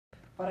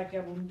para que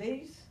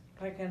abundéis,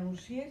 para que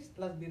anunciéis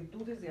las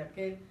virtudes de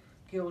aquel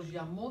que os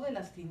llamó de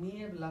las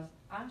tinieblas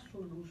a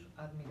su luz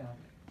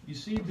admirable. You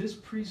see, this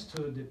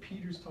priesthood that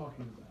Peter's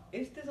talking about,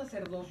 Este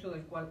sacerdocio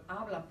del cual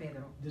habla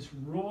Pedro, this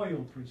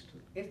royal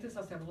priesthood, este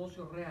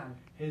sacerdocio real,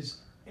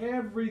 has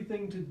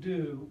everything to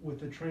do with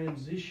the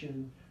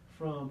transition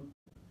from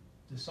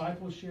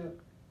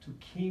discipleship to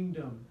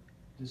kingdom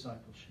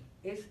discipleship.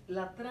 es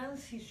la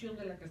transición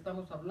de la que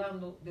estamos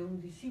hablando de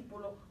un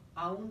discípulo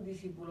a un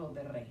discípulo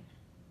de reino.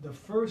 The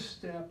first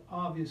step,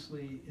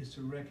 obviously, is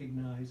to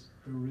recognize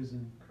the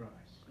risen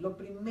Christ. Lo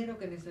primero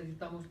que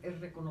necesitamos es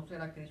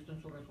reconocer a Cristo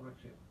en su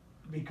resurrección,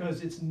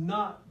 Because it's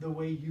not the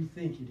way you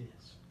think it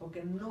is.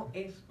 porque no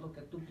es lo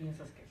que tú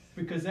piensas que es.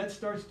 Because that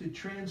starts to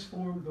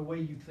transform the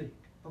way you think.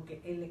 Porque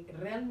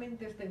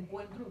realmente este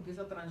encuentro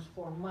empieza a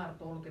transformar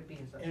todo lo que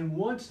piensas. And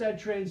once that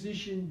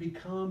transition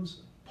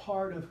becomes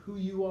part of who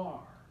you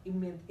are, Y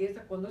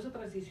cuando esa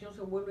transición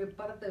se vuelve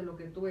parte de lo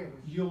que tú eres,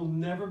 you'll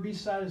never be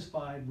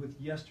satisfied with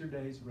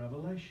yesterday's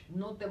revelation.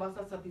 no te vas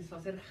a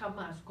satisfacer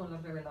jamás con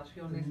las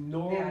revelaciones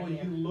Nor de will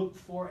ayer. you look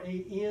for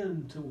an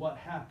end to what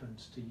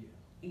happens to you.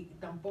 Y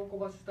tampoco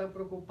vas a estar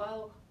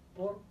preocupado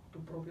por tu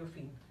propio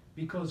fin.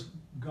 Because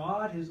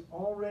God has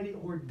already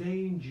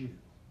ordained you.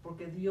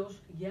 Porque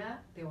Dios ya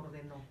te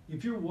ordenó.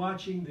 If you're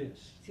watching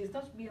this Si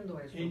estás viendo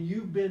eso and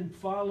you've been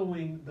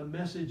following the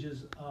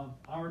messages of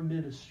our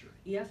ministry,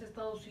 y has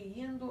estado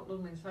siguiendo los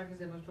mensajes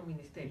de nuestro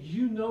ministerio,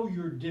 you know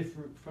you're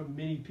different from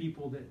many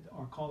people that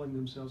are calling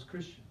themselves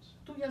Christians.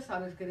 tú ya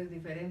sabes que eres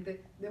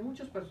diferente de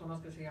muchas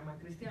personas que se llaman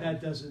cristianos.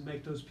 That doesn't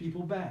make those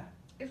people bad.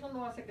 Eso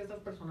no hace que estas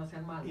personas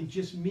sean malas. It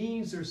just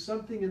means there's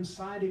something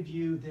inside of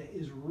you that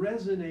is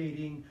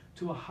resonating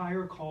to a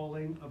higher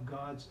calling of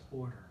God's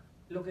order.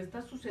 Lo que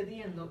está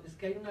sucediendo es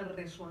que hay una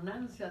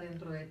resonancia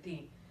dentro de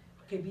ti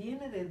que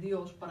viene de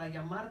Dios para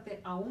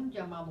llamarte a un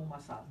llamado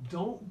más alto.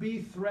 Don't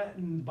be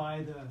threatened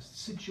by the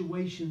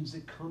situations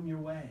that come your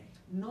way.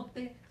 No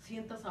te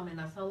sientas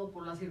amenazado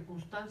por las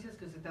circunstancias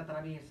que se te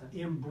atraviesan.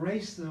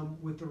 Embrace them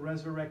with the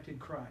resurrected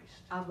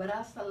Christ.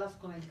 Abrázalas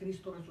con el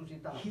Cristo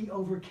resucitado. He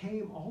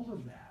overcame all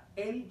of that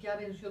Él ya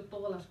venció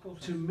todas las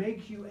cosas to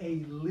make you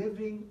a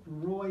living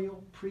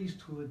royal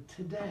priesthood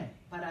today.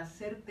 para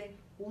hacerte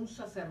un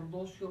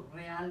sacerdocio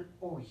real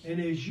hoy.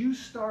 And as you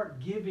start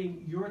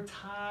giving your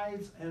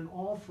tithes and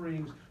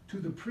offerings to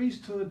the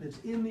priesthood that's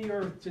in the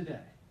earth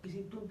today, Y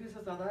si tú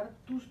empiezas a dar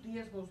tus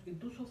diezmos y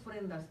tus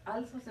ofrendas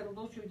al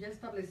sacerdocio ya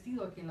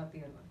establecido aquí en la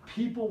tierra,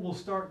 people will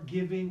start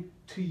giving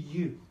to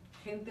you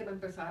gente va a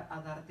empezar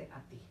a darte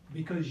a ti.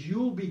 because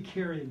you'll be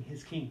carrying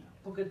his kingdom.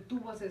 Porque tú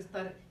vas a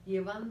estar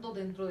llevando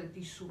dentro de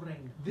ti su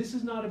reino. This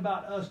is not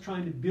about us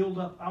trying to build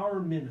up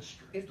our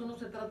ministry. Esto no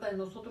se trata de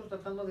nosotros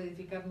tratando de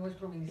edificar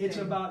nuestro It's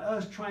ministerio. about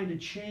us trying to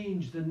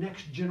change the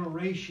next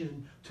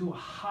generation to a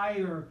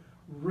higher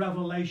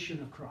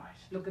revelation of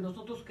Christ. Lo que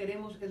nosotros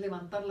queremos es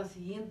levantar la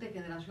siguiente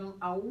generación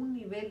a un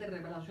nivel de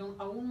revelación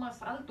aún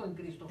más alto en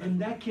Cristo And Jesús.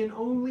 that can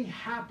only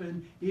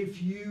happen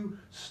if you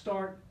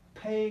start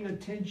paying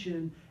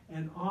attention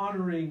and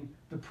honoring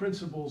the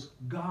principles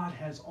God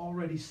has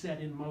already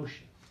set in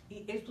motion.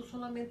 Y esto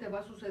solamente va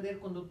a suceder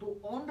cuando tú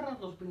honras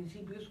los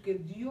principios que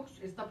Dios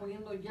está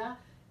poniendo ya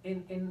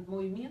en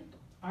movimiento.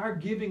 Our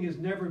giving has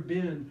never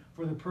been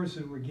for the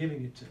person we're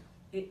giving it to.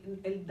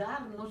 El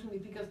dar no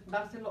significa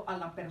dárselo a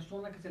la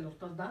persona que se lo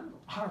estás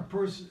dando.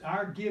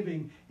 Our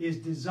giving is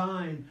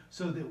designed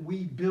so that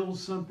we build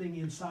something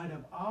inside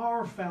of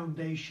our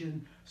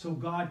foundation so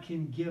God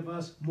can give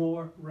us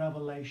more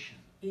revelation.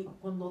 Y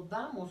cuando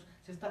damos,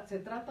 se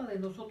trata de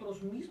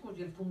nosotros mismos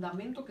y el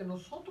fundamento que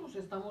nosotros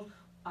estamos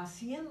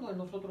haciendo en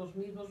nosotros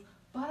mismos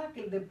para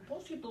que el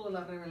depósito de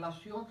la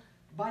revelación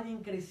vaya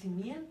en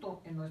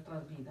crecimiento en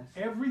nuestras vidas.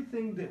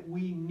 Everything that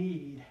we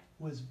need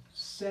was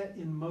set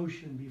in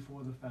motion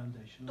before the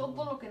foundation of the Todo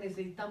world. lo que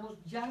necesitamos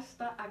ya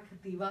está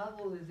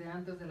activado desde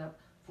antes de la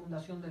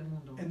fundación del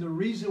mundo. And the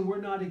reason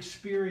we're not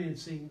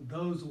experiencing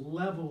those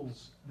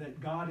levels that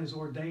God has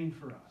ordained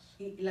for us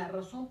Y la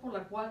razón por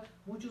la cual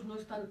muchos no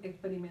están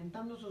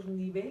experimentando esos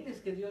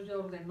niveles que Dios ya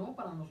ordenó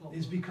para nosotros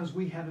is because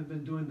we haven't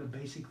been doing the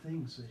basic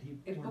things that He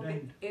es porque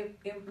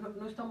ordained.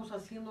 no estamos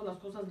haciendo las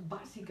cosas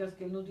básicas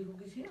que Él nos dijo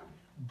que hiciéramos.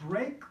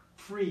 Break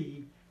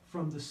free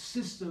from the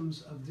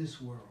systems of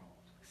this world.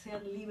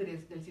 Sean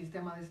libres del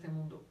sistema de este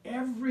mundo.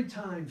 Every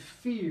time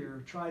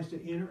fear tries to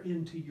enter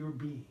into your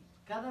being,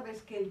 Cada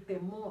vez que el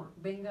temor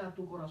venga a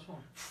tu corazón,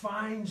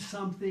 find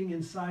something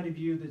inside of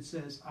you that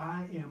says,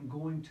 I am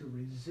going to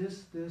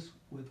resist this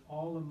with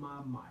all of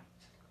my might.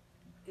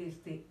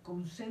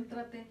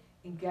 concéntrate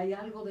en que hay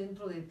algo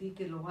dentro de ti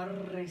que lo va a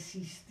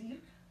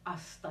resistir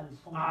hasta el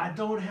fondo. I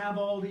don't have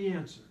all the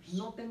answers,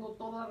 No tengo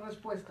todas las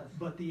respuestas,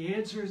 but the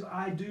answers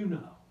I do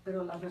know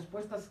pero las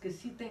respuestas que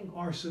sí tengo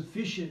are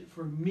sufficient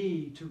for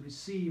me to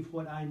receive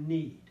what I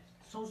need.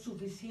 son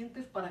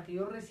suficientes para que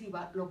yo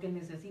reciba lo que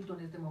necesito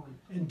en este momento.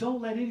 And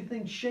don't let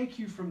anything shake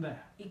you from that.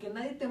 Y que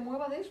nadie te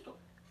mueva de esto.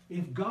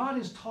 If God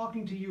is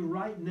talking to you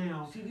right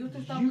now, Si Dios te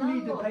está you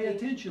need to hablando, pay tú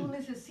attention.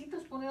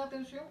 necesitas poner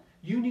atención.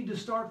 You need to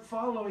start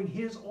following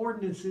his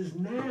ordinances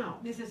now.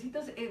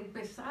 Necesitas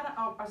empezar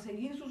a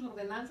seguir sus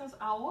ordenanzas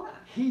ahora.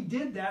 He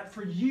did that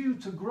for you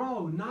to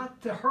grow, not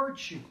to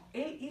hurt you.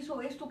 Él hizo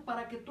esto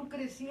para que tú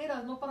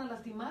crecieras, no para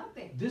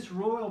lastimarte. This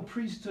royal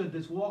priesthood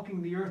that's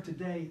walking the earth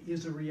today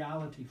is a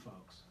reality,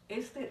 folks.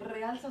 Este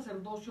real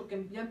sacerdocio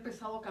que ya ha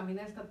empezado a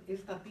caminar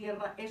esta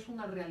tierra es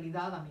una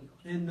realidad, amigos.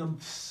 And the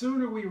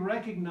sooner we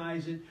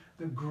recognize it,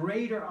 the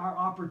greater our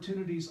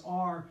opportunities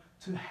are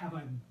to have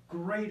a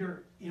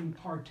greater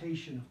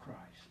impartation of Christ.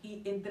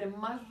 Y entre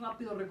más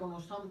rápido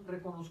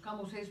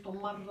reconozcamos esto,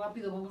 más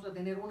rápido vamos a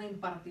tener una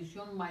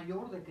impartición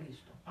mayor de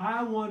Cristo.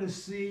 I want to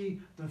see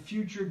the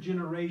future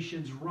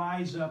generations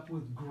rise up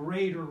with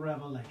greater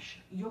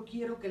revelation. Yo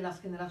quiero que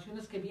las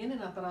generaciones que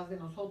vienen atrás de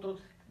nosotros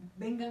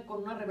vengan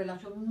con una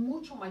revelación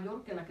mucho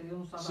mayor que la que Dios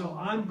nos ha dado. So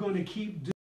I'm going to keep